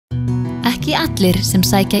Ekki allir sem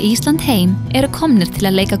sækja Ísland heim eru komnir til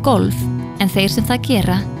að leika golf, en þeir sem það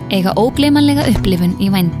gera eiga ógleymanlega upplifun í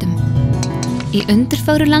vændum. Í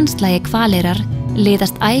undurfögru landslagi Hvaleyrar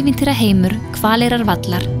liðast ævintýraheimur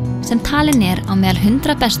Hvaleyrarvallar sem talinn á meðal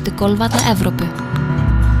 100 bestu golfvalla Evrópu.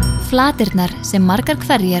 Flatirnar sem margar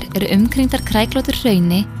hverjar eru umkringdar kræklóttu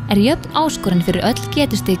hrauni jöfn áskorun fyrir öll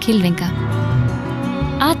getustig kylfinga.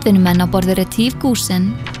 Atvinnumenn á borð Retief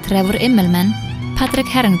Goosen, Trevor Immelman, Paidrag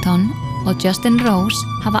Harrington og Justin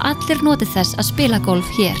hafa allir notið þess að spila golf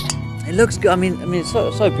hér. It looks good. I mean, it's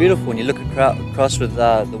so beautiful when you look across with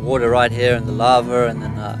the water right here and the lava, and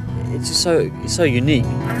then it's just so unique.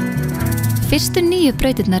 Fyrstu 9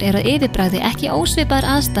 brautirnar eru að yfirbragði ekki ósvipaðar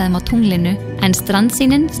aðstæðum á tunglinu, en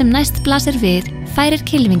strandsýnin sem næst blasir við færir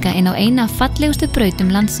kylfinga inn á eina af fallegustu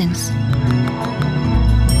brautum landsins.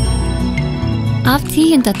 Af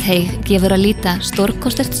 10. teig gefur að líta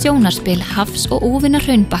stórkostlegt sjónarspil hafs og úfinna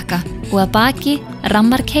hraunbakka og að baki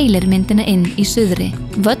rammar Keilir myndina inn í suðri.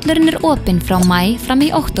 Völlurinn opinn frá maí fram í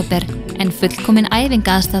október, en fullkomin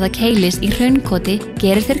æfingaaðstaða Keilis í hraunkoti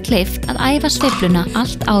gerir þér kleift að æfa sveifluna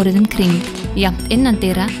allt árið kring, jafnt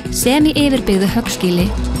innandyra sem í yfirbyggðu höggskýli,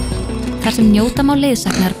 þar sem njóta má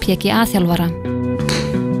leiðsagnar PGA-þjálfara.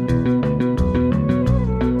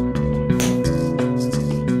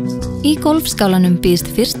 Í golfskálanum býðst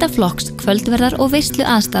fyrsta flokks kvöldverðar og veislu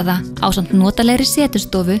aðstaða ásamt notalegri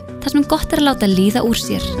setustofu þar sem gott að láta líða úr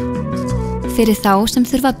sér. Fyrir þá sem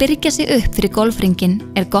þurfa að byrgja sig upp fyrir golfringinn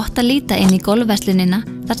gott að líta inn í golfverslunina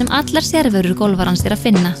þar sem allar sérvörur golfarans að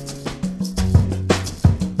finna.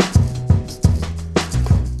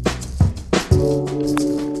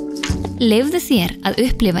 Leyfðu þér að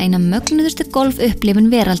upplifa eina mögnuðustu golfupplifun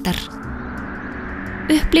veraldar.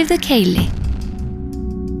 Upplifðu Keili.